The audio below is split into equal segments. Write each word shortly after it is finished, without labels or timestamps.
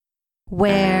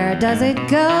Where does it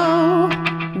go?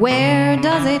 Where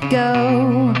does it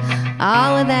go?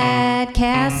 All of that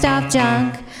cast off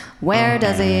junk, where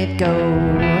does it go?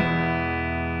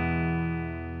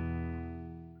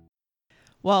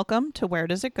 Welcome to Where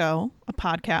Does It Go, a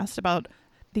podcast about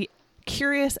the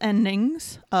curious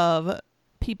endings of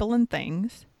people and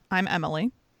things. I'm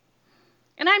Emily.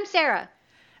 And I'm Sarah.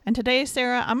 And today,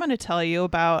 Sarah, I'm going to tell you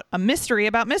about a mystery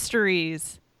about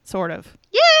mysteries, sort of.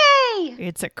 Yay!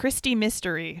 It's a Christie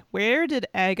mystery. Where did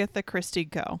Agatha Christie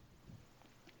go?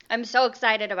 I'm so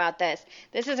excited about this.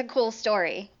 This is a cool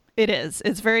story. It is.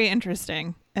 It's very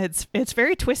interesting. It's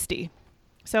very twisty.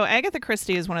 So Agatha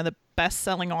Christie is one of the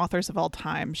best-selling authors of all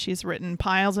time. She's written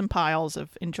piles and piles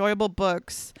of enjoyable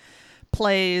books,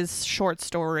 plays, short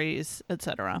stories,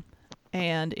 etc.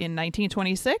 And in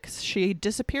 1926, she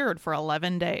disappeared for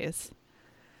 11 days.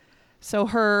 So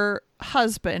her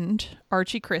husband,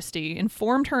 Archie Christie,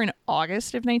 informed her in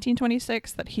August of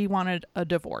 1926 that he wanted a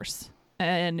divorce.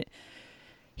 And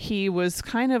he was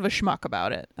kind of a schmuck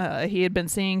about it. He had been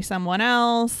seeing someone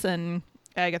else, and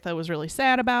Agatha was really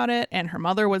sad about it, and her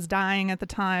mother was dying at the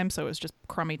time, so it was just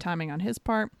crummy timing on his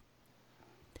part.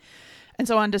 And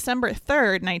so on December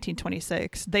 3rd,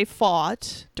 1926, they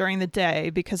fought during the day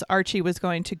because Archie was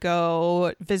going to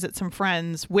go visit some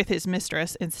friends with his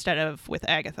mistress instead of with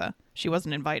Agatha. She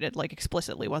wasn't invited, like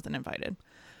explicitly wasn't invited.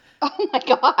 Oh my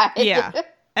God. Yeah.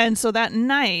 And so that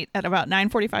night at about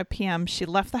 9:45 p.m., she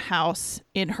left the house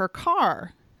in her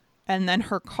car. And then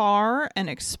her car, an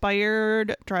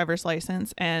expired driver's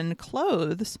license, and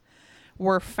clothes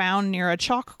were found near a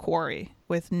chalk quarry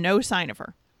with no sign of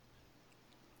her.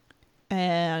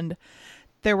 And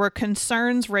there were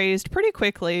concerns raised pretty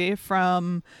quickly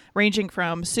ranging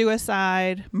from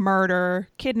suicide, murder,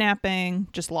 kidnapping,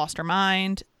 just lost her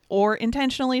mind, or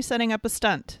intentionally setting up a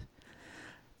stunt.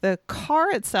 The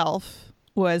car itself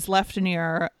was left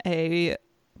near a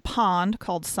pond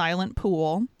called Silent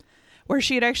Pool, where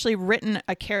she had actually written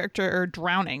a character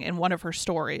drowning in one of her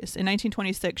stories. In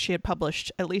 1926, she had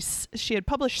published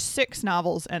 6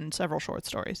 novels and several short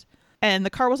stories. And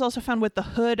the car was also found with the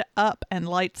hood up and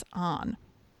lights on.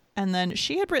 And then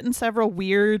she had written several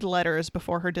weird letters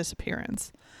before her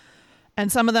disappearance.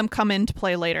 And some of them come into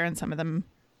play later and some of them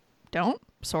don't,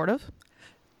 sort of.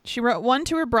 She wrote one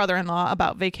to her brother-in-law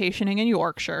about vacationing in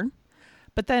Yorkshire.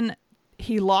 But then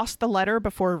he lost the letter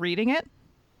before reading it.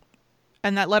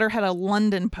 And that letter had a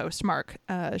London postmark.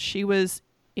 She was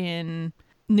in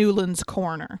Newlands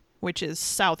Corner, which is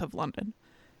south of London,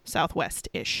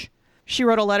 southwest-ish. She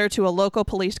wrote a letter to a local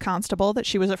police constable that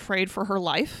she was afraid for her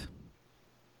life.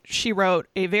 She wrote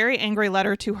a very angry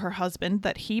letter to her husband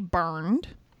that he burned.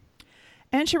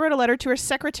 And she wrote a letter to her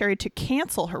secretary to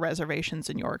cancel her reservations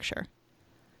in Yorkshire.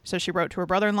 So she wrote to her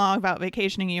brother-in-law about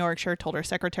vacationing in Yorkshire, told her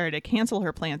secretary to cancel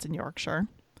her plans in Yorkshire.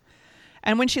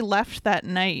 And when she left that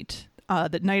night,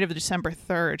 the night of December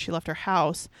 3rd, she left her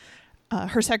house.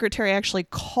 Her secretary actually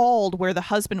called where the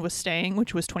husband was staying,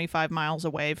 which was 25 miles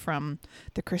away from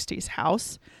the Christie's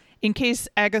house, in case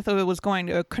Agatha was going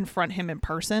to confront him in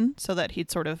person so that he'd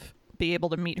sort of be able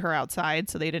to meet her outside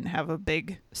so they didn't have a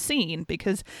big scene.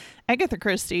 Because Agatha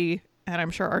Christie, and I'm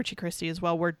sure Archie Christie as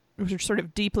well, were sort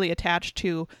of deeply attached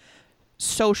to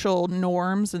social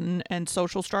norms and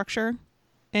social structure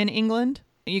in England.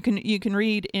 You can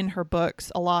read in her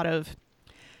books a lot of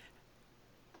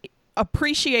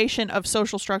appreciation of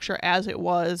social structure as it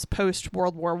was post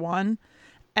World War I,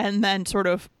 and then sort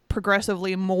of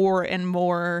progressively more and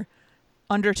more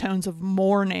undertones of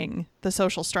mourning the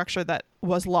social structure that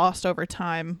was lost over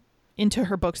time into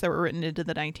her books that were written into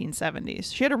the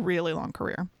 1970s. She had a really long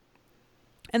career.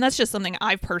 And that's just something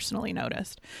I've personally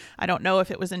noticed. I don't know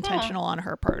if it was intentional on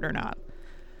her part or not.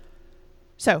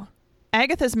 So,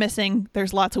 Agatha's missing.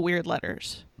 There's lots of weird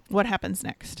letters. What happens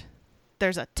next?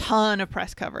 There's a ton of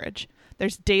press coverage.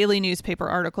 There's daily newspaper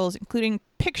articles, including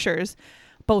pictures,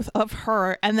 both of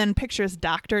her and then pictures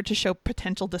doctored to show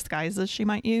potential disguises she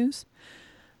might use.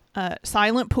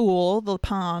 Silent Pool, the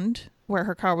pond where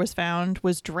her car was found,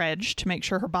 was dredged to make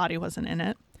sure her body wasn't in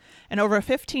it. And over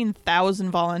 15,000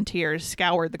 volunteers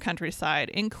scoured the countryside,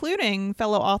 including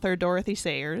fellow author Dorothy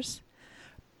Sayers.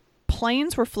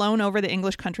 Planes were flown over the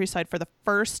English countryside for the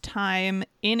first time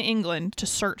in England to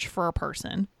search for a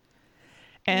person.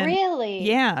 And really?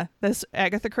 Yeah, this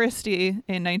Agatha Christie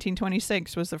in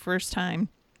 1926 was the first time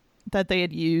that they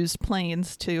had used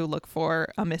planes to look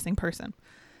for a missing person.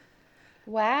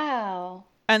 Wow.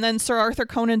 And then Sir Arthur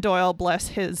Conan Doyle, bless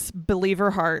his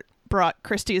believer heart, brought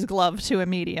Christie's glove to a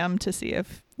medium to see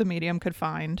if the medium could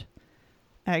find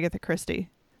Agatha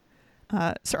Christie.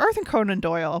 Sir Arthur Conan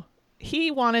Doyle, he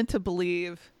wanted to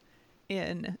believe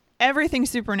in everything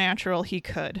supernatural he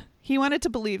could. He wanted to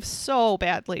believe so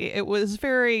badly. It was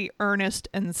very earnest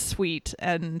and sweet,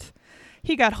 and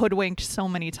he got hoodwinked so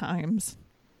many times.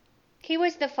 He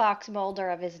was the Fox Mulder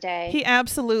of his day. He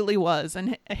absolutely was.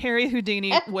 And Harry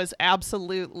Houdini was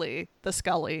absolutely the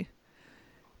Scully.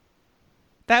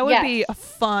 That would be a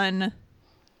fun...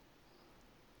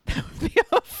 That would be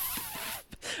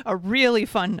a really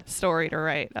fun story to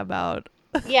write about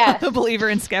the believer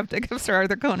and skeptic of Sir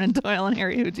Arthur Conan Doyle and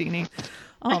Harry Houdini.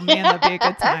 Oh, man, that'd be a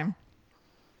good time.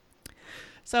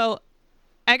 So,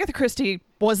 Agatha Christie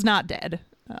was not dead.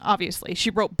 Obviously, she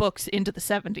wrote books into the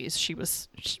 70s.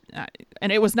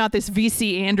 And it was not this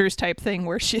V.C. Anders type thing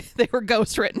where they were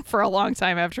ghostwritten for a long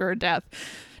time after her death.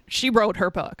 She wrote her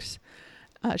books.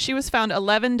 She was found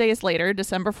 11 days later,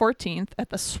 December 14th, at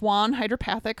the Swan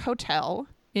Hydropathic Hotel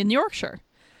in Yorkshire,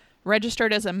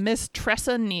 registered as a Miss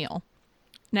Tressa Neal.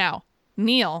 Now,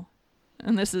 Neal,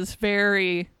 and this is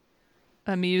very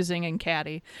amusing and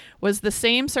catty, was the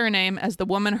same surname as the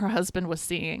woman her husband was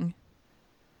seeing.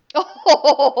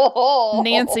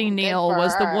 Nancy Neal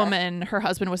was the woman her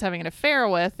husband was having an affair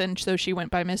with, and so she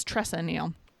went by Miss Tressa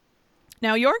Neal.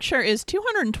 Now, Yorkshire is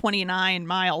 229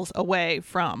 miles away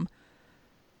from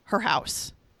her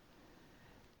house,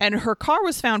 and her car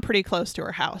was found pretty close to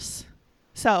her house.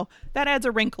 So that adds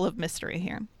a wrinkle of mystery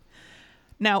here.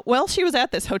 Now, while she was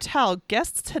at this hotel,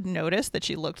 guests had noticed that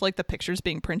she looked like the pictures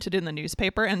being printed in the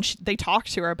newspaper, and they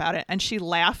talked to her about it, and she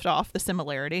laughed off the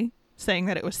similarity, saying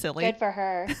that it was silly. Good for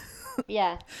her.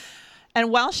 Yeah.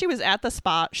 And while she was at the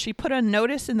spot, she put a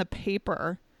notice in the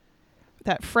paper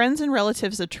that friends and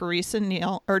relatives of Tressa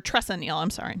Neal,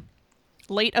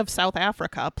 late of South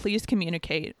Africa, please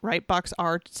communicate. Write Box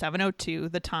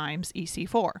R702, The Times,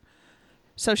 EC4.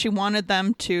 So she wanted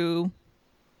them to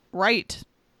write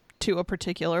to a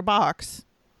particular box.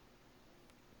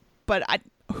 But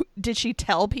did she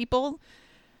tell people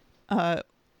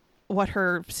what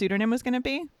her pseudonym was going to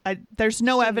be? There's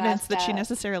no evidence that she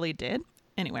necessarily did.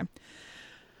 Anyway,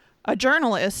 a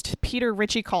journalist, Peter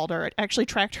Ritchie Calder, actually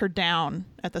tracked her down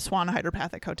at the Swan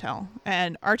Hydropathic Hotel,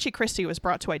 and Archie Christie was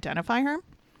brought to identify her.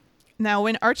 Now,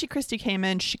 when Archie Christie came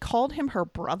in, she called him her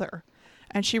brother,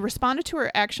 and she responded to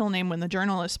her actual name when the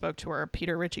journalist spoke to her,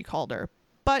 Peter Ritchie Calder.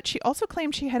 But she also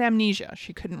claimed she had amnesia.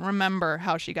 She couldn't remember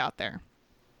how she got there.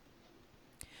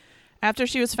 After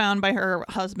she was found by her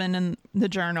husband and the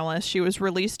journalist, she was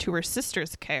released to her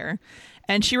sister's care,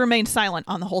 and she remained silent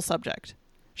on the whole subject.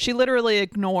 She literally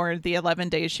ignored the 11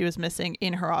 days she was missing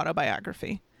in her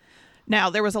autobiography.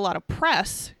 Now, there was a lot of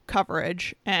press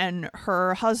coverage, and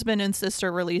her husband and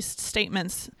sister released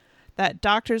statements that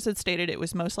doctors had stated it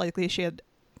was most likely she had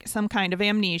some kind of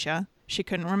amnesia. She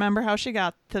couldn't remember how she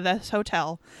got to this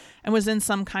hotel and was in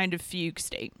some kind of fugue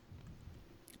state.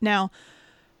 Now,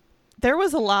 there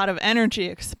was a lot of energy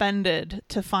expended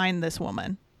to find this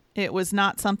woman. It was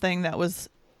not something that was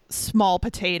small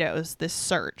potatoes, this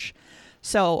search.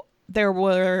 So there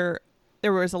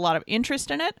was a lot of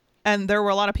interest in it, and there were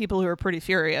a lot of people who were pretty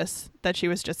furious that she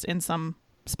was just in some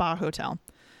spa hotel.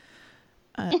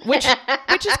 Which is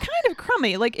kind of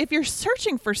crummy. Like, if you're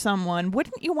searching for someone,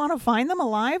 wouldn't you want to find them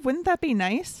alive? Wouldn't that be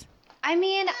nice? I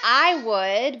mean, I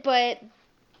would, but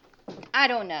I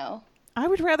don't know. I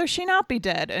would rather she not be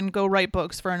dead and go write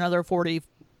books for another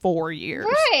 44 years.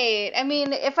 Right. I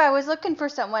mean, if I was looking for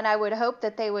someone, I would hope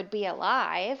that they would be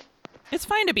alive. It's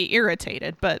fine to be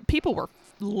irritated, but people were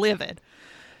livid.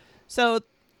 So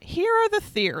here are the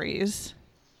theories.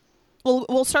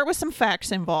 We'll start with some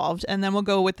facts involved, and then we'll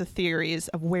go with the theories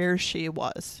of where she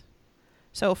was.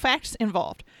 So facts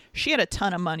involved. She had a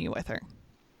ton of money with her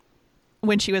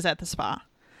when she was at the spa.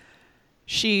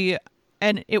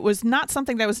 And it was not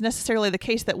something that was necessarily the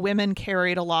case that women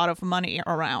carried a lot of money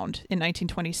around in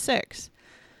 1926.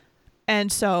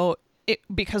 And so,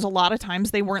 because a lot of times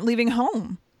they weren't leaving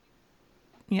home,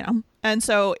 and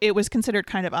so it was considered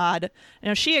kind of odd.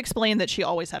 Now, she explained that she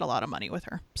always had a lot of money with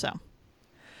her.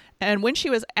 And when she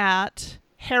was at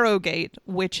Harrogate,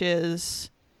 which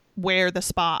is where the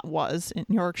spa was in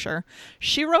Yorkshire,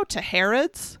 she wrote to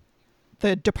Harrods,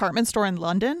 the department store in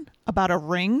London, about a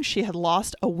ring she had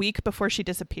lost a week before she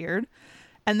disappeared,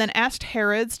 and then asked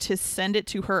Harrods to send it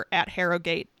to her at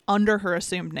Harrogate under her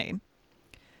assumed name.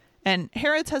 And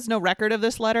Harrods has no record of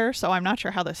this letter, so I'm not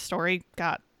sure how this story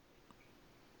got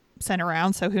sent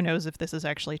around, so who knows if this is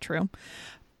actually true.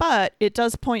 But it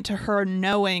does point to her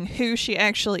knowing who she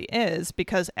actually is,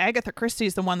 because Agatha Christie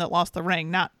is the one that lost the ring,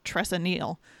 not Tressa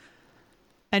Neal.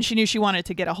 And she knew she wanted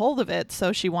to get a hold of it,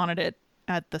 so she wanted it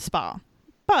at the spa.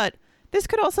 But this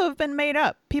could also have been made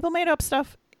up. People made up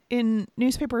stuff in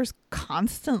newspapers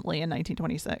constantly in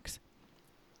 1926.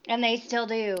 And they still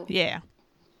do. Yeah.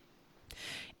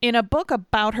 In a book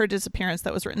about her disappearance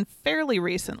that was written fairly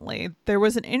recently, there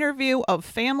was an interview of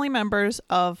family members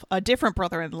of a different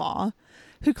brother-in-law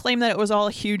who claimed that it was all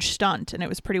a huge stunt and it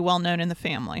was pretty well known in the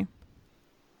family.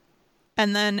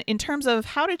 And then in terms of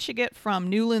how did she get from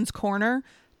Newlands Corner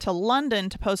to London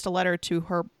to post a letter to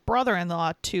her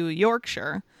brother-in-law to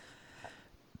Yorkshire,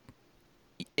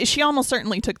 she almost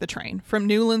certainly took the train from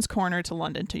Newlands Corner to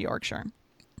London to Yorkshire.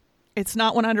 It's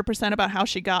not 100% about how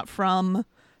she got from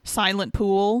Silent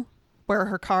Pool, where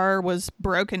her car was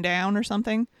broken down or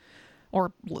something,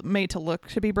 or made to look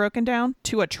to be broken down,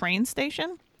 to a train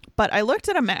station. But I looked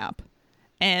at a map,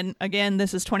 and again,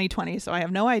 this is 2020, so I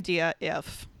have no idea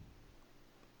if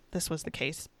this was the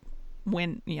case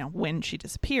when she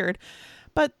disappeared.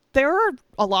 But there are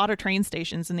a lot of train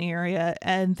stations in the area,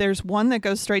 and there's one that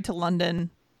goes straight to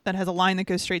London, that has a line that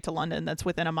goes straight to London that's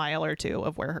within a mile or two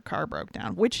of where her car broke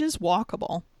down, which is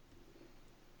walkable.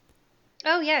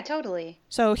 Oh, yeah, totally.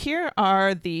 So here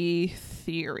are the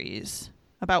theories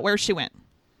about where she went.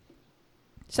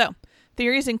 So,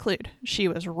 theories include she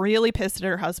was really pissed at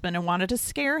her husband and wanted to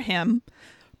scare him,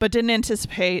 but didn't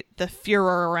anticipate the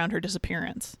furor around her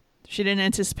disappearance. She didn't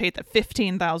anticipate that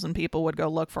 15,000 people would go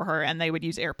look for her and they would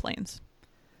use airplanes.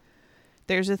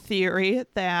 There's a theory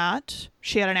that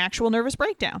she had an actual nervous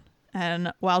breakdown.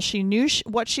 And while she knew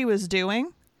what she was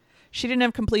doing, she didn't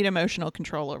have complete emotional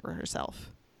control over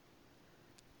herself.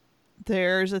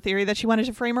 There's a theory that she wanted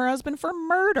to frame her husband for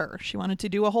murder. She wanted to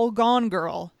do a whole Gone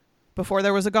Girl before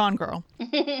there was a Gone Girl.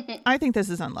 I think this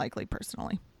is unlikely,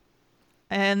 personally.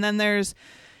 And then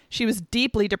she was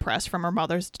deeply depressed from her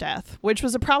mother's death, which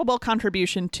was a probable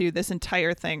contribution to this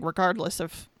entire thing, regardless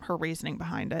of her reasoning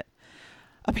behind it.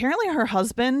 Apparently, her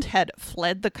husband had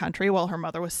fled the country while her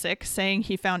mother was sick, saying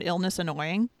he found illness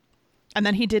annoying. And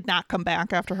then he did not come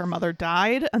back after her mother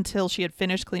died until she had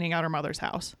finished cleaning out her mother's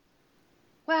house.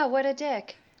 Wow, what a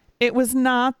dick. It was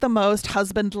not the most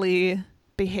husbandly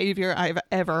behavior I've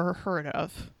ever heard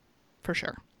of, for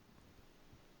sure.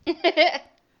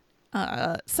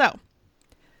 So,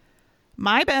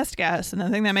 my best guess, and the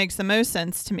thing that makes the most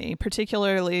sense to me,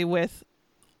 particularly with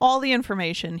all the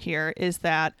information here, is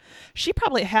that she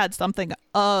probably had something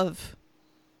of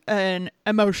an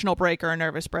emotional break or a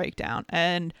nervous breakdown.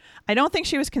 And I don't think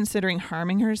she was considering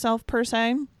harming herself per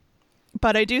se.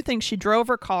 But I do think she drove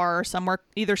her car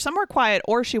either somewhere quiet,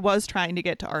 or she was trying to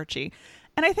get to Archie.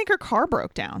 And I think her car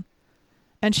broke down.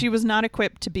 And she was not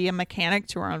equipped to be a mechanic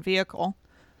to her own vehicle.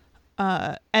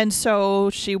 And so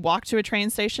she walked to a train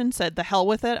station, said, the hell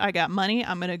with it. I got money.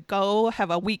 I'm going to go have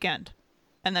a weekend.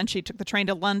 And then she took the train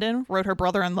to London, wrote her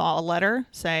brother-in-law a letter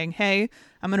saying, hey,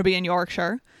 I'm going to be in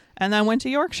Yorkshire. And then went to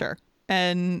Yorkshire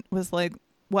and was like,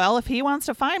 well, if he wants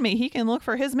to find me, he can look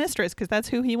for his mistress because that's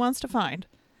who he wants to find.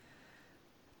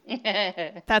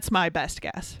 That's my best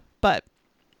guess. But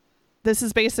this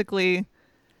is basically,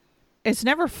 it's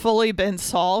never fully been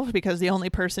solved because the only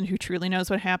person who truly knows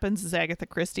what happens is Agatha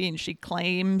Christie, and she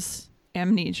claimed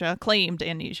amnesia.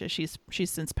 She's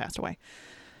since passed away.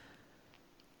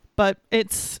 But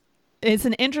it's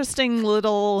an interesting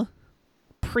little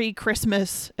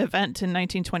pre-Christmas event in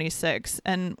 1926.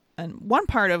 And one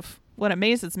part of what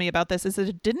amazes me about this is that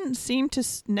it didn't seem to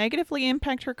negatively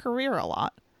impact her career a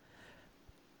lot.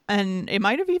 And it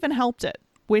might have even helped it,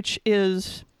 which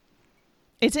is,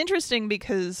 it's interesting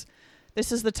because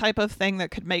this is the type of thing that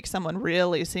could make someone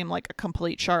really seem like a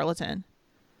complete charlatan.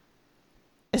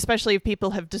 Especially if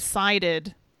people have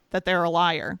decided that they're a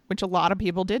liar, which a lot of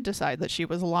people did decide that she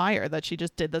was a liar, that she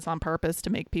just did this on purpose to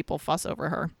make people fuss over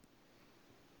her.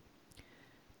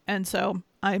 And so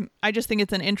I just think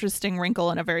it's an interesting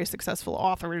wrinkle in a very successful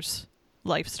author's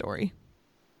life story.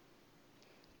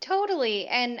 Totally.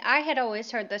 And I had always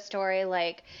heard the story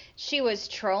like she was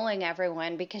trolling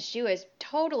everyone because she was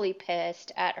totally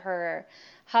pissed at her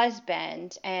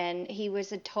husband and he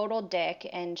was a total dick,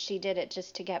 and she did it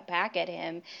just to get back at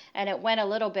him, and it went a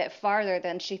little bit farther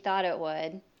than she thought it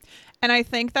would. And I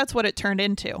think that's what it turned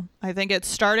into. I think it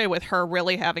started with her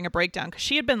really having a breakdown because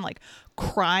she had been like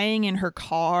crying in her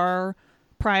car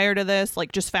prior to this,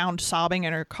 like just found sobbing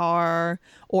in her car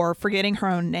or forgetting her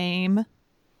own name.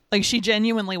 Like she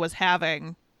genuinely was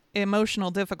having emotional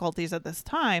difficulties at this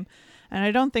time. And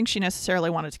I don't think she necessarily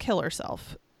wanted to kill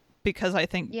herself because I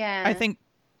think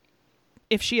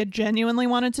if she had genuinely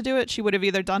wanted to do it, she would have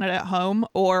either done it at home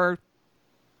or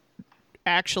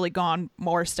actually gone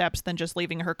more steps than just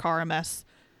leaving her car a mess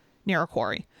near a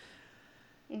quarry.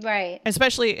 Right.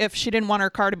 Especially if she didn't want her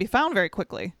car to be found very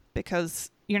quickly,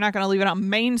 because you're not going to leave it on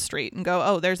Main Street and go,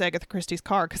 oh, there's Agatha Christie's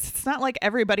car, because it's not like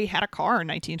everybody had a car in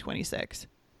 1926.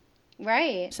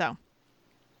 Right. So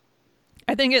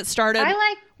I think it started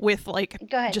with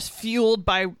Go ahead. just fueled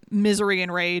by misery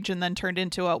and rage, and then turned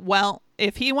into well,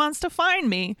 if he wants to find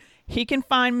me, he can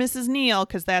find Mrs. Neal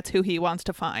because that's who he wants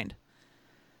to find.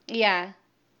 Yeah.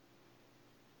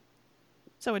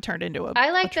 So it turned into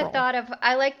I like a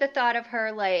the thought of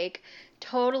her like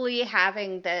totally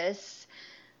having this.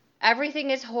 Everything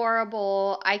is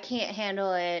horrible. I can't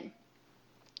handle it.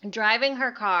 Driving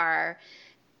her car,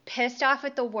 pissed off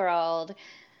at the world,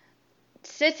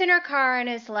 sits in her car and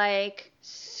is like,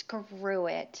 screw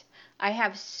it. I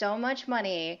have so much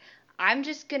money. I'm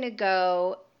just going to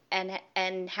go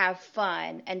and have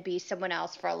fun and be someone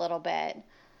else for a little bit.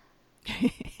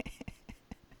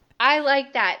 I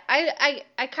like that.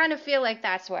 I kind of feel like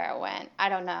that's where it went. I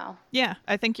don't know. Yeah,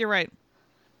 I think you're right.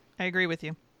 I agree with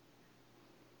you.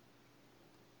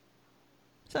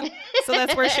 So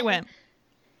that's where she went.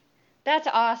 That's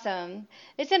awesome.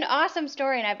 It's an awesome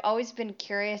story, and I've always been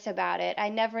curious about it. I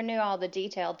never knew all the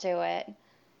detail to it.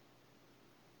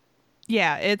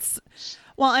 Yeah,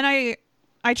 and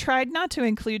I tried not to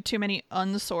include too many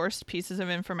unsourced pieces of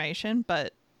information,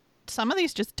 but some of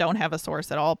these just don't have a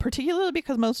source at all, particularly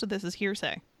because most of this is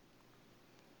hearsay.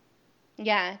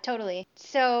 Yeah, totally.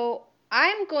 So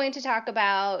I'm going to talk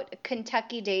about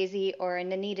Kentucky Daisy, or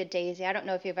Nanita Daisy. I don't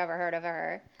know if you've ever heard of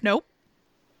her. Nope.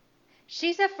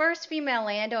 She's the first female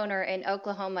landowner in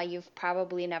Oklahoma you've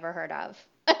probably never heard of.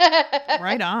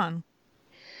 Right on.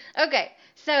 Okay,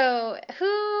 so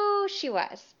who she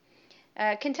was.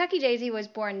 Kentucky Daisy was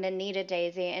born Nanita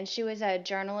Daisy, and she was a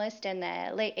journalist in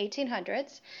the late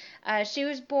 1800s. She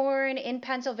was born in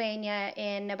Pennsylvania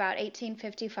in about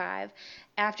 1855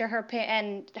 after her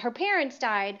parents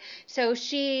died, so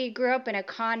she grew up in a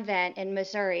convent in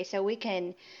Missouri, so we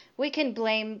can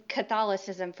blame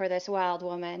Catholicism for this wild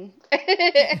woman.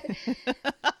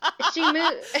 She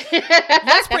moved.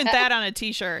 Let's print that on a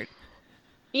t-shirt.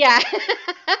 Yeah.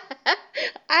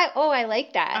 I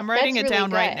like that. I'm writing That's it really down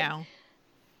good. right now.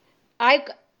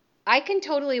 I can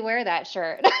totally wear that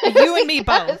shirt. You and me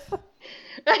both.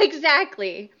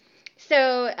 Exactly.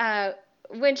 So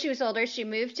when she was older, she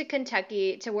moved to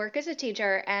Kentucky to work as a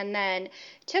teacher, and then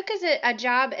took a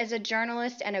job as a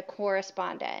journalist and a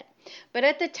correspondent. But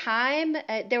at the time,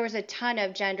 there was a ton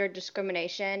of gender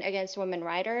discrimination against women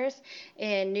writers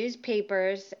in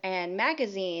newspapers and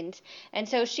magazines. And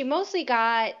so she mostly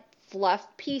got fluff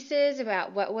pieces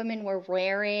about what women were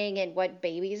wearing and what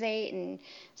babies ate and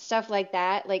stuff like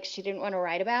that, like she didn't want to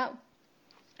write about.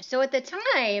 So at the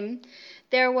time,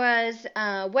 there was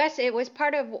it was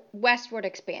part of westward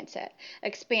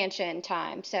expansion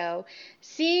time. So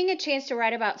seeing a chance to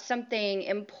write about something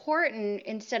important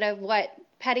instead of what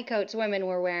petticoats women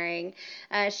were wearing,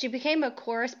 she became a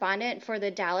correspondent for the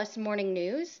Dallas Morning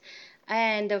News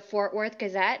and the Fort Worth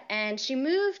Gazette, and she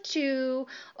moved to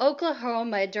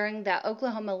Oklahoma during the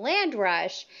Oklahoma Land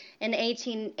Rush in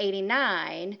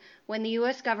 1889, when the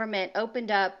U.S. government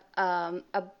opened up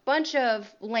a bunch of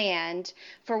land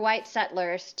for white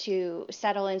settlers to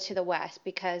settle into the West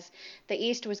because the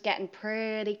East was getting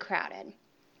pretty crowded.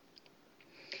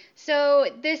 So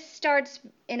this starts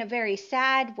in a very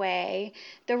sad way.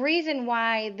 The reason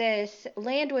why this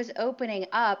land was opening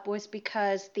up was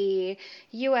because the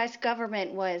U.S.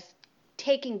 government was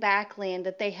taking back land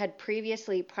that they had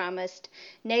previously promised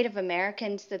Native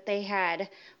Americans that they had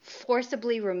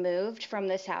forcibly removed from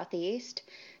the Southeast.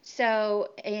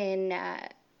 So in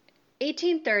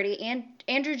 1830,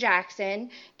 Andrew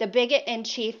Jackson, the bigot in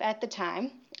chief at the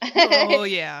time, oh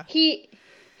yeah,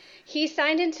 he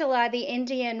signed into law the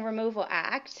Indian Removal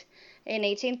Act in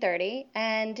 1830,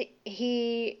 and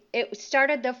it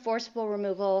started the forcible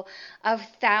removal of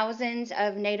thousands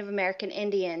of Native American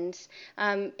Indians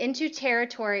into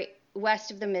territory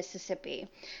west of the Mississippi.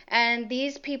 And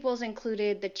these peoples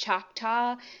included the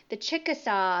Choctaw, the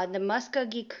Chickasaw, the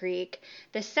Muskogee Creek,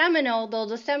 the Seminole, though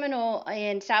the Seminole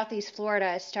in southeast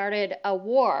Florida started a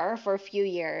war for a few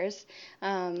years,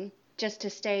 just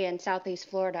to stay in southeast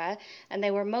Florida, and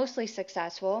they were mostly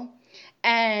successful.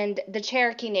 And the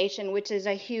Cherokee Nation, which is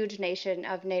a huge nation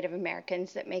of Native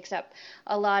Americans that makes up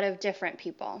a lot of different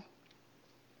people.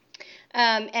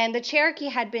 And the Cherokee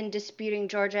had been disputing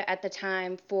Georgia at the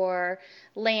time for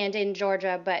land in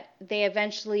Georgia, but they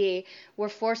eventually were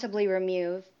forcibly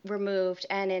removed.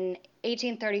 And in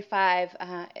 1835,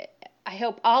 I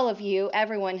hope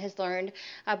everyone has learned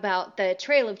about the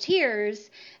Trail of Tears,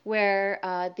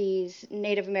 where these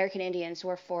Native American Indians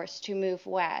were forced to move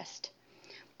west.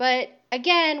 But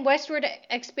again, westward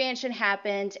expansion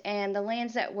happened, and the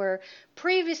lands that were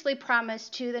previously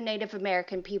promised to the Native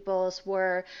American peoples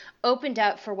were opened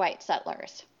up for white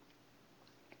settlers.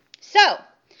 So,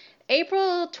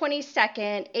 April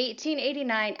 22nd,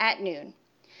 1889 at noon,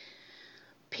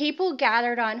 People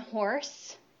gathered on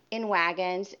horse, in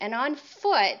wagons, and on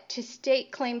foot to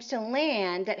stake claims to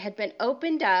land that had been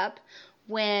opened up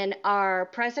when our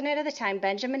president at the time,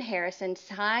 Benjamin Harrison,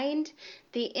 signed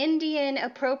the Indian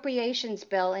Appropriations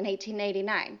Bill in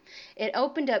 1889. It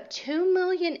opened up 2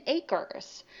 million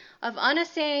acres of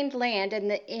unassigned land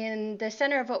in the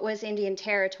center of what was Indian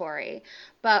Territory,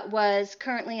 but was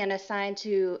currently unassigned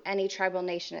to any tribal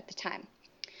nation at the time.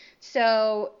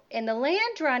 So in the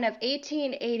land run of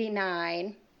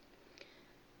 1889,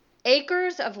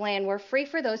 acres of land were free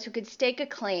for those who could stake a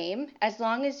claim as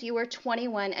long as you were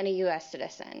 21 and a U.S.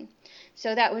 citizen.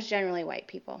 So that was generally white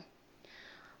people.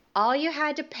 All you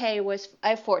had to pay was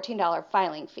a $14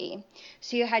 filing fee.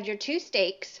 So you had your 2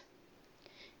 stakes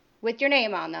with your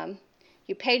name on them.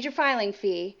 You paid your filing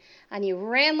fee, and you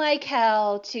ran like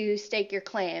hell to stake your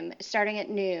claim starting at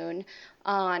noon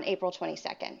on April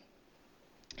 22nd.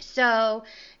 So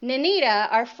Nanita,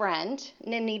 our friend,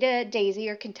 Nanita Daisy,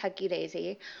 or Kentucky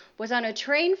Daisy, was on a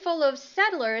train full of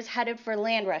settlers headed for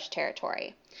land rush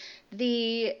territory.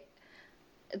 The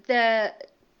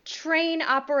train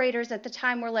operators at the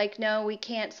time were like, no, we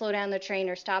can't slow down the train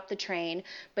or stop the train.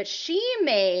 But she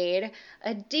made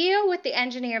a deal with the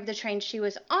engineer of the train she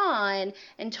was on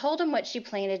and told him what she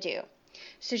planned to do.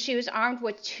 So she was armed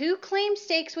with 2 claim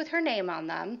stakes with her name on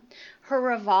them, her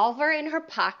revolver in her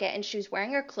pocket, and she was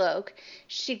wearing her cloak.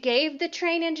 She gave the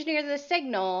train engineer the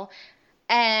signal,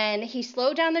 and he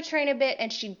slowed down the train a bit,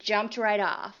 and she jumped right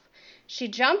off. She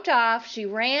jumped off. She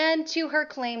ran to her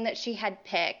claim that she had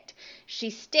picked. She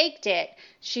staked it.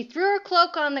 She threw her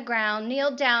cloak on the ground,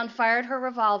 kneeled down, fired her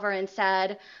revolver, and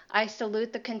said, "I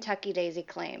salute the Kentucky Daisy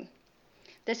claim."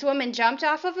 This woman jumped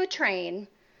off of a train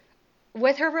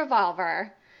with her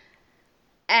revolver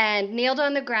and kneeled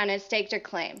on the ground and staked her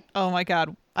claim. Oh my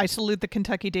God. I salute the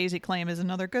Kentucky Daisy claim is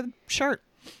another good shirt.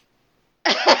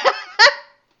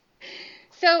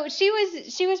 So she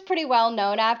was pretty well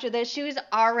known after this. She was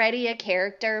already a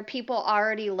character. People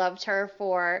already loved her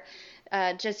for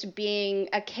just being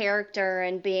a character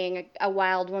and being a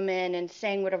wild woman and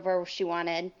saying whatever she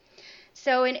wanted.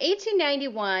 So in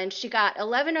 1891, she got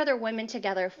 11 other women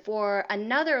together for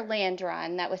another land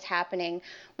run that was happening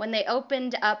when they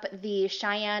opened up the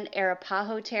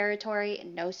Cheyenne-Arapaho territory.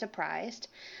 No surprise.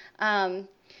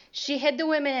 She hid the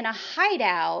women in a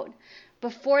hideout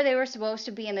before they were supposed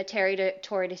to be in the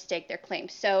territory to stake their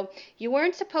claims. So you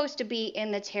weren't supposed to be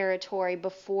in the territory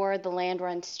before the land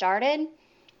run started.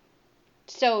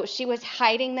 So she was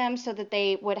hiding them so that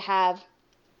they would have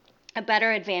a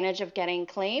better advantage of getting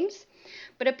claims.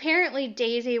 But apparently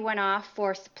Daisy went off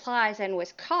for supplies and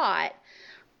was caught,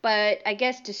 but I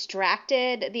guess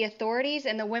distracted the authorities,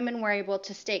 and the women were able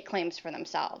to stake claims for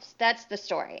themselves. That's the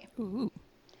story. Ooh.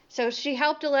 So she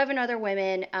helped 11 other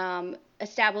women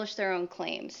establish their own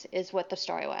claims, is what the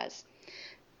story was.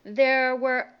 There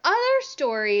were other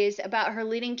stories about her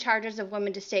leading charges of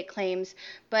women to stake claims,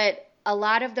 but a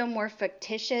lot of them were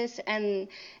fictitious, and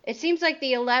it seems like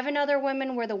the 11 other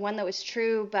women were the one that was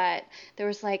true, but there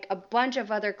was like a bunch of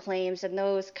other claims, and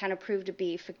those kind of proved to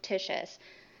be fictitious.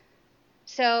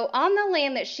 So on the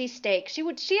land that she staked, she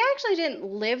actually didn't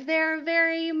live there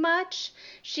very much.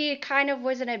 She kind of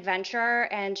was an adventurer,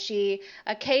 and she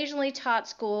occasionally taught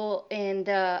school in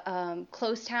the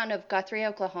close town of Guthrie,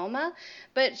 Oklahoma.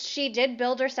 But she did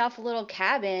build herself a little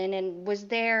cabin and was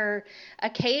there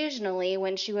occasionally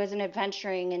when she wasn't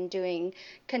adventuring and doing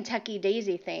Kentucky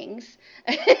Daisy things.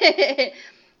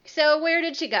 So where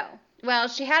did she go? Well,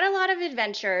 she had a lot of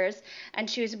adventures, and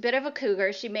she was a bit of a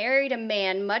cougar. She married a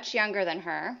man much younger than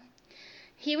her.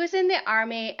 He was in the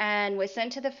army and was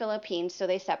sent to the Philippines, so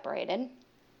they separated.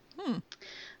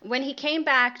 When he came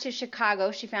back to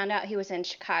Chicago, she found out he was in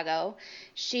Chicago.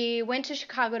 She went to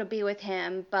Chicago to be with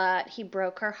him, but he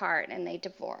broke her heart, and they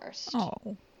divorced.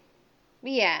 Oh.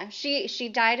 Yeah, she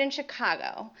died in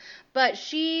Chicago, but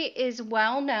she is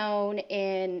well known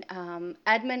in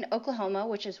Edmond, Oklahoma,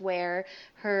 which is where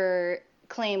her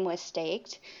claim was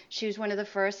staked. She was one of the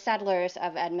first settlers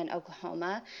of Edmond,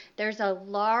 Oklahoma. There's a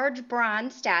large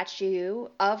bronze statue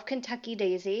of Kentucky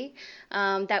Daisy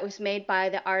that was made by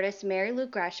the artist Mary Lou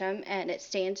Gresham, and it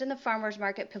stands in the Farmers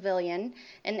Market Pavilion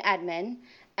in Edmond,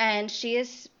 and she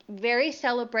is very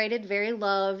celebrated, very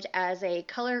loved as a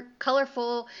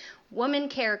colorful woman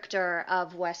character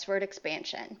of westward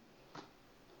expansion.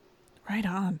 Right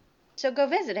on. So go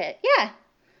visit it. Yeah.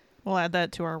 We'll add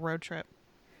that to our road trip.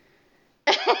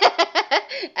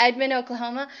 Edmond,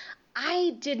 Oklahoma.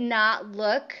 I did not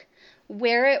look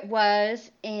where it was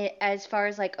as far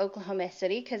as like Oklahoma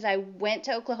City, because I went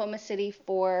to Oklahoma City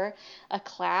for a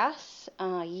class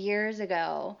years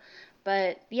ago.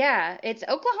 But yeah,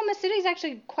 Oklahoma City is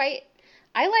actually quite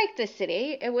I liked the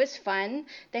city. It was fun.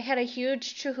 They had a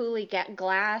huge Chihuly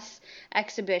glass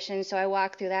exhibition, so I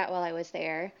walked through that while I was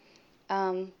there.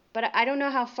 But I don't know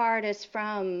how far it is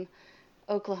from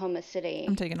Oklahoma City.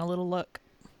 I'm taking a little look.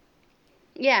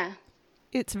 Yeah.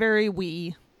 It's very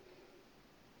wee.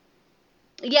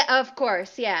 Yeah, of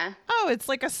course, yeah. Oh, it's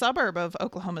like a suburb of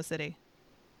Oklahoma City.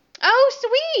 Oh,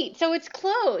 sweet. So it's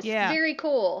close. Yeah. Very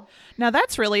cool. Now,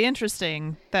 that's really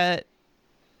interesting that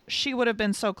she would have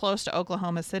been so close to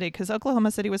Oklahoma City, because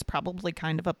Oklahoma City was probably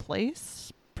kind of a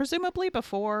place, presumably,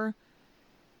 before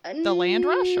the land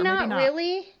rush, or maybe not?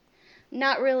 Really.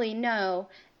 Not really, no.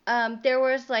 There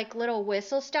was like little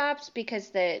whistle stops because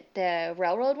the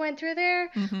railroad went through there.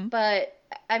 Mm-hmm. But,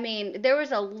 I mean, there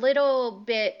was a little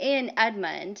bit in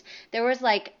Edmond. There was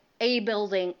like a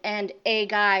building and a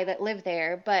guy that lived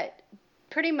there. But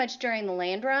pretty much during the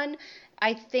land run,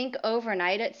 I think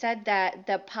overnight it said that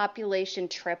the population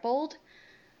tripled.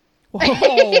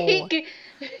 Whoa.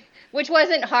 Which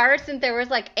wasn't hard since there was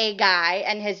like a guy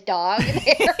and his dog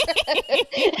there.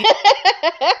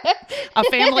 A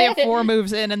family of 4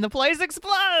 moves in and the place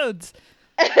explodes.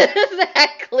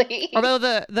 Exactly. Although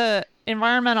the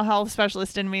environmental health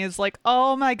specialist in me is like,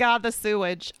 oh my God, the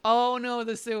sewage. Oh no,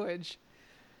 the sewage.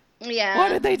 Yeah. What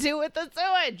did they do with the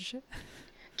sewage?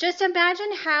 Just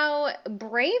imagine how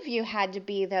brave you had to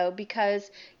be, though, because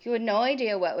you had no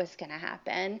idea what was going to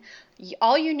happen.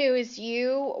 All you knew is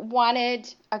you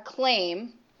wanted a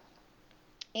claim,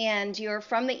 and you're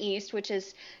from the East, which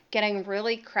is getting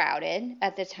really crowded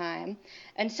at the time.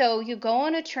 And so you go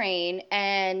on a train,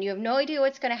 and you have no idea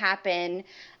what's going to happen,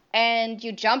 and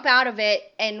you jump out of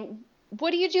it, and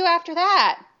what do you do after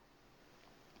that?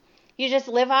 You just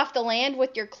live off the land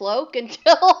with your cloak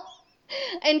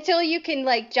until you can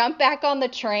like jump back on the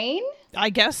train. I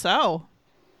guess so.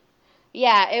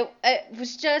 Yeah, it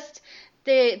was just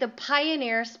the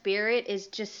pioneer spirit is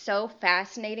just so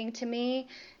fascinating to me.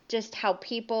 Just how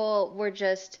people were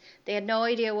they had no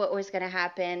idea what was going to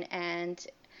happen, and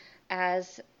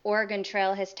as Oregon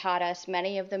Trail has taught us,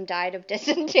 many of them died of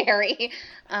dysentery.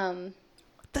 The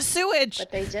sewage.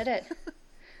 But they did it.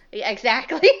 Yeah,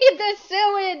 exactly. The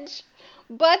sewage.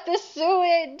 But the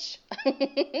sewage.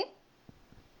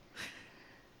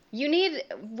 We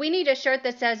need a shirt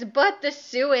that says, but the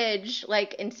sewage,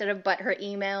 like instead of but her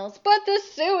emails, but the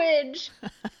sewage.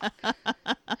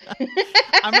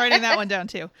 I'm writing that one down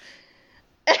too.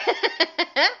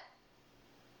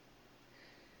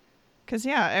 Because,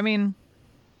 yeah, I mean,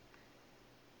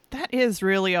 that is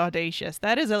really audacious.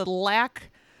 That is a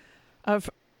lack of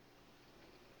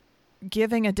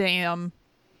giving a damn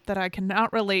that I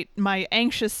cannot relate, my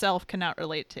anxious self cannot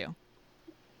relate to.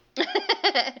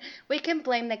 We can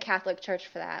blame the Catholic Church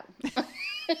for that.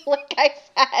 Like I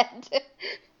said.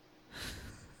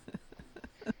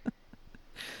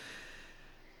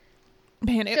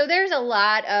 Man, So there's a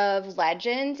lot of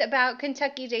legends about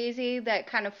Kentucky Daisy that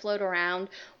kind of float around.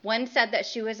 One said that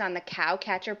she was on the cow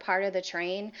catcher part of the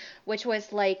train, which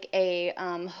was like a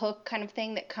hook kind of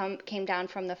thing that came down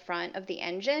from the front of the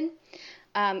engine,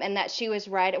 and that she was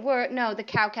the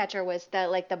cow catcher was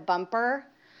the bumper.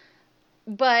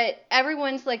 But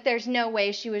everyone's like, there's no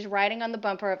way she was riding on the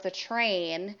bumper of the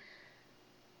train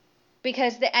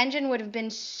because the engine would have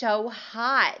been so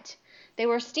hot. They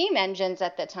were steam engines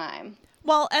at the time.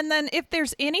 Well, and then if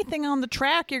there's anything on the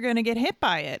track, you're going to get hit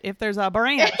by it. If there's a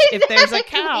branch, if there's a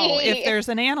cow, if there's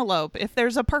an antelope, if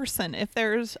there's a person, if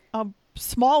there's a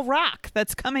small rock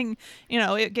that's coming,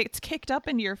 it gets kicked up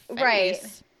into your face.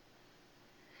 Right.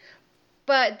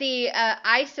 But the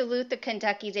I salute the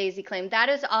Kentucky Daisy claim, that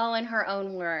is all in her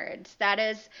own words. That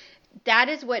is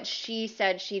what she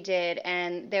said she did,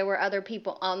 and there were other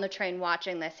people on the train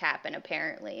watching this happen,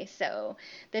 apparently. So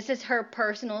this is her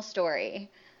personal story.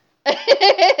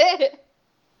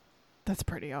 That's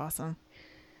pretty awesome.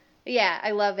 Yeah,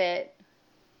 I love it.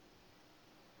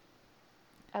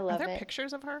 I love it. Are there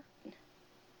pictures of her?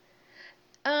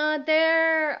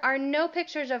 There are no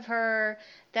pictures of her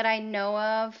that I know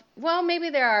of. Well, maybe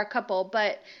there are a couple,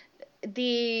 but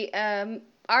the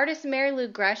artist Mary Lou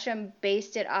Gresham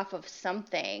based it off of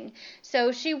something.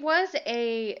 So she was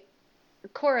a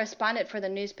correspondent for the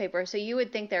newspaper, so you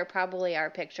would think there probably are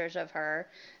pictures of her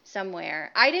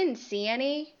somewhere. I didn't see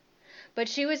any, but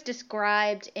she was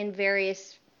described in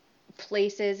various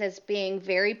places as being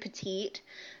very petite.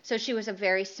 So she was a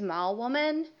very small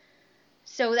woman.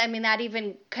 So, I mean, that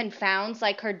even confounds,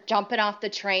 like, her jumping off the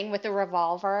train with a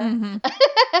revolver. Mm-hmm.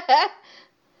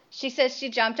 She says she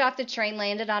jumped off the train,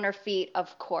 landed on her feet,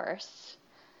 of course.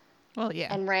 Well,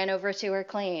 yeah. And ran over to her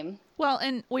claim. Well,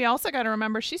 and we also got to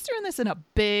remember, she's doing this in a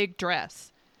big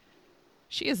dress.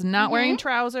 She is not wearing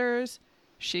trousers.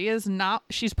 She is not,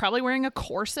 she's probably wearing a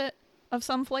corset of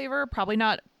some flavor, probably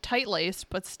not tight-laced,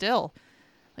 but still.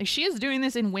 Like, she is doing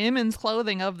this in women's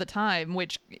clothing of the time,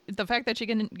 which the fact that she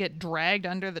can get dragged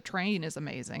under the train is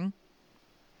amazing.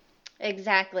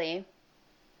 Exactly.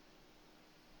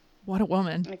 What a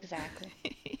woman. Exactly.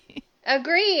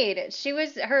 Agreed. She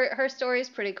was her story is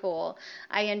pretty cool.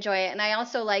 I enjoy it, and I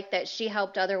also like that she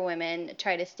helped other women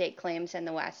try to stake claims in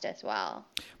the West as well.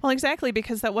 Well, exactly,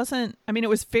 because that wasn't, I mean, it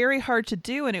was very hard to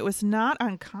do, and it was not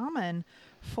uncommon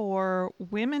for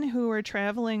women who were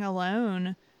traveling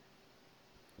alone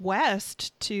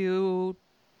west to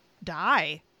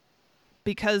die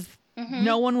because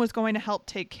no one was going to help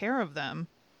take care of them.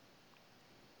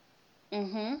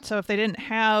 So if they didn't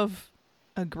have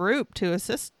a group to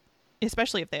assist,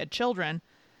 especially if they had children,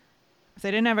 if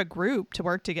they didn't have a group to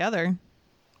work together,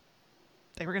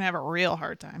 they were going to have a real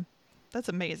hard time. That's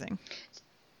amazing.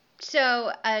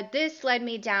 So this led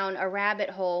me down a rabbit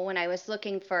hole when I was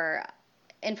looking for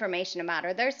information about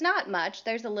her. There's not much.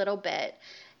 There's a little bit.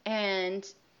 And,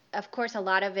 of course, a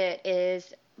lot of it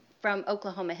is from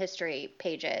Oklahoma history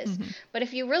pages. But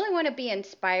if you really want to be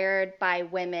inspired by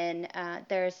women,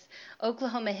 there's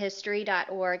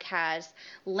oklahomahistory.org has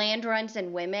land runs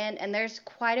and women, and there's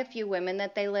quite a few women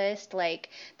that they list. Like,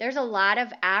 there's a lot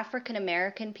of African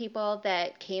American people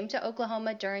that came to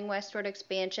Oklahoma during westward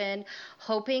expansion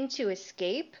hoping to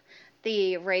escape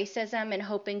the racism and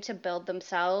hoping to build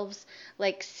themselves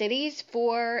like cities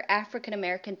for African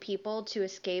American people to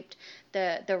escape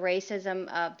the racism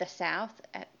of the South,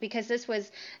 because this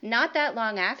was not that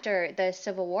long after the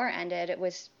Civil War ended. It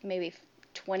was maybe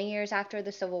 20 years after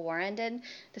the Civil War ended.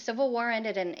 The Civil War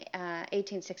ended in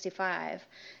 1865.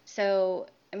 So,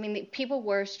 I mean, people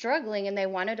were struggling and they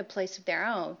wanted a place of their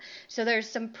own. So there's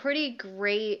some pretty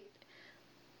great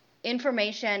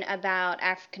information about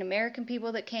African American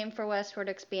people that came for westward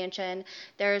expansion.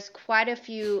 There's quite a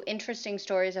few interesting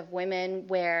stories of women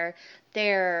where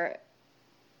their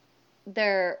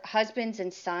husbands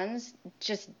and sons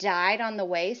just died on the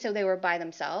way, so they were by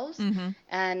themselves,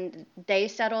 and they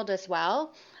settled as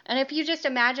well. And if you just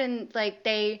imagine, like,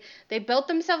 they built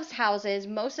themselves houses.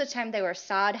 Most of the time they were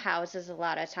sod houses a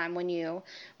lot of time when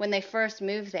they first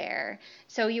moved there.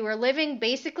 So you were living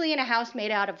basically in a house made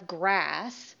out of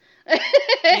grass.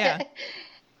 Yeah.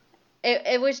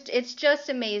 It's just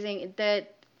amazing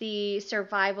that the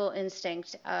survival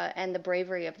instinct and the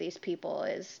bravery of these people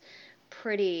is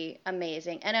pretty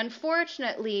amazing. And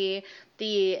unfortunately,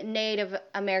 the Native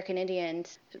American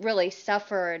Indians really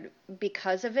suffered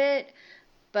because of it,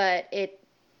 but it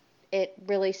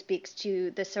really speaks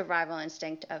to the survival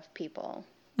instinct of people.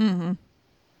 And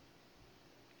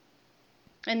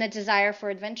the desire for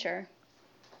adventure.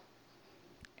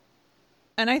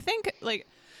 And I think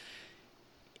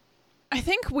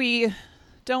we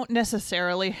don't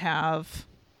necessarily have,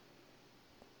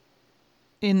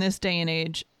 in this day and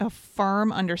age, a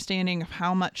firm understanding of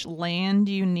how much land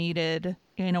you needed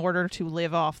in order to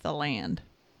live off the land.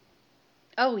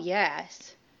 Oh,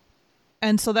 yes.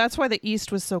 And so that's why the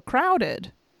East was so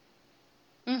crowded.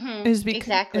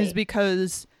 Exactly. Is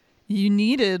because you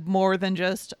needed more than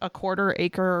just a 1/4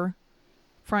 acre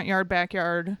front yard,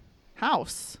 backyard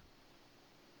house.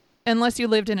 Unless you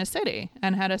lived in a city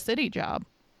and had a city job.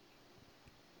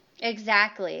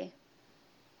 Exactly.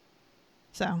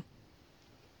 So.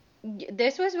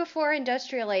 This was before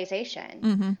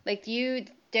industrialization. Like,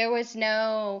 there was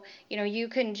no, you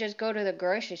couldn't just go to the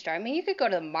grocery store. I mean, you could go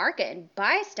to the market and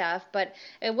buy stuff, but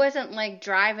it wasn't like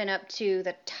driving up to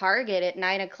the Target at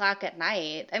 9:00 at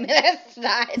night. I mean,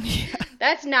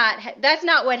 that's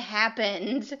not what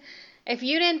happened. If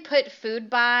you didn't put food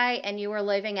by and you were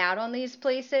living out on these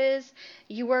places,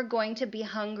 you were going to be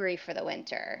hungry for the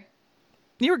winter.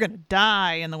 You were going to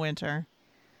die in the winter.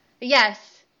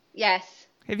 Yes.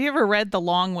 Have you ever read The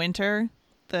Long Winter,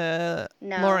 the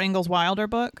No. Laura Ingalls Wilder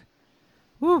book?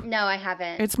 Woo. No, I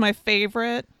haven't. It's my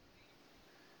favorite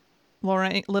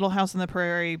Little House on the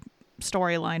Prairie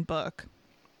storyline book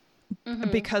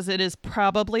because it is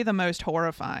probably the most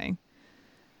horrifying.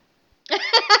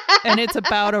 And it's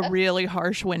about a really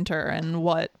harsh winter and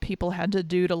what people had to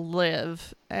do to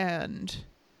live and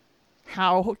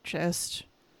how just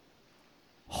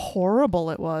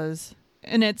horrible it was.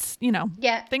 And it's,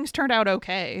 things turned out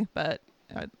okay, but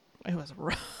it was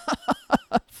rough.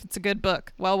 It's a good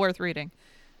book. Well worth reading.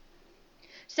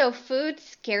 So food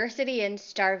scarcity and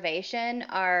starvation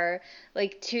are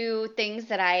like two things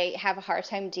that I have a hard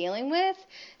time dealing with.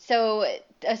 So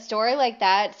a story like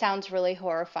that sounds really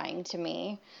horrifying to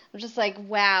me. I'm just like,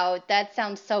 wow, that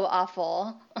sounds so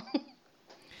awful.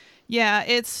 Yeah,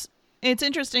 it's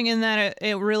interesting in that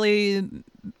it really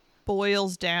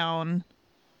boils down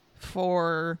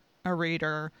for a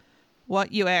reader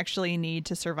what you actually need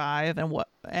to survive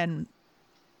and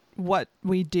what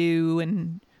we do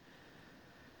and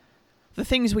the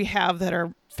things we have that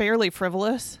are fairly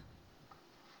frivolous.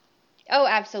 Oh,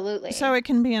 absolutely. So it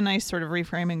can be a nice sort of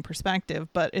reframing perspective,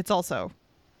 but it's also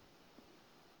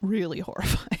really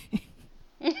horrifying.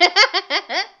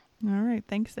 All right.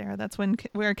 Thanks, Sarah. That's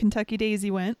where Kentucky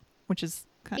Daisy went, which is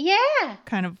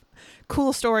kind of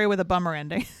cool story with a bummer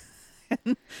ending.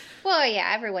 Well,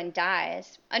 yeah, everyone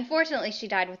dies. Unfortunately, she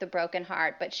died with a broken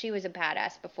heart, but she was a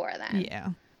badass before then.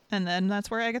 Yeah. And then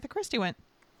that's where Agatha Christie went.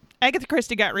 Agatha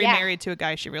Christie got remarried to a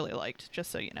guy she really liked,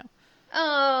 just so you know.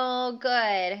 Oh,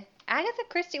 good. Agatha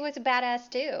Christie was a badass,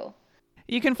 too.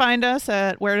 You can find us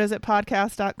at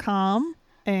wheredoesitpodcast.com.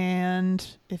 And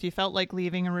if you felt like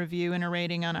leaving a review and a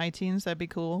rating on iTunes, that'd be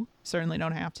cool. Certainly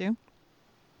don't have to.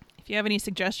 If you have any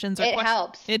suggestions or questions... It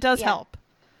helps. It does help.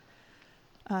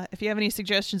 If you have any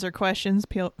suggestions or questions,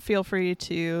 feel free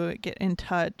to get in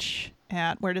touch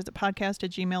at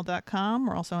wheredoesitpodcast@gmail.com.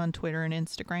 We're also on Twitter and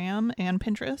Instagram and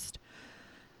Pinterest.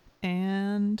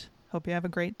 And hope you have a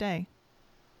great day.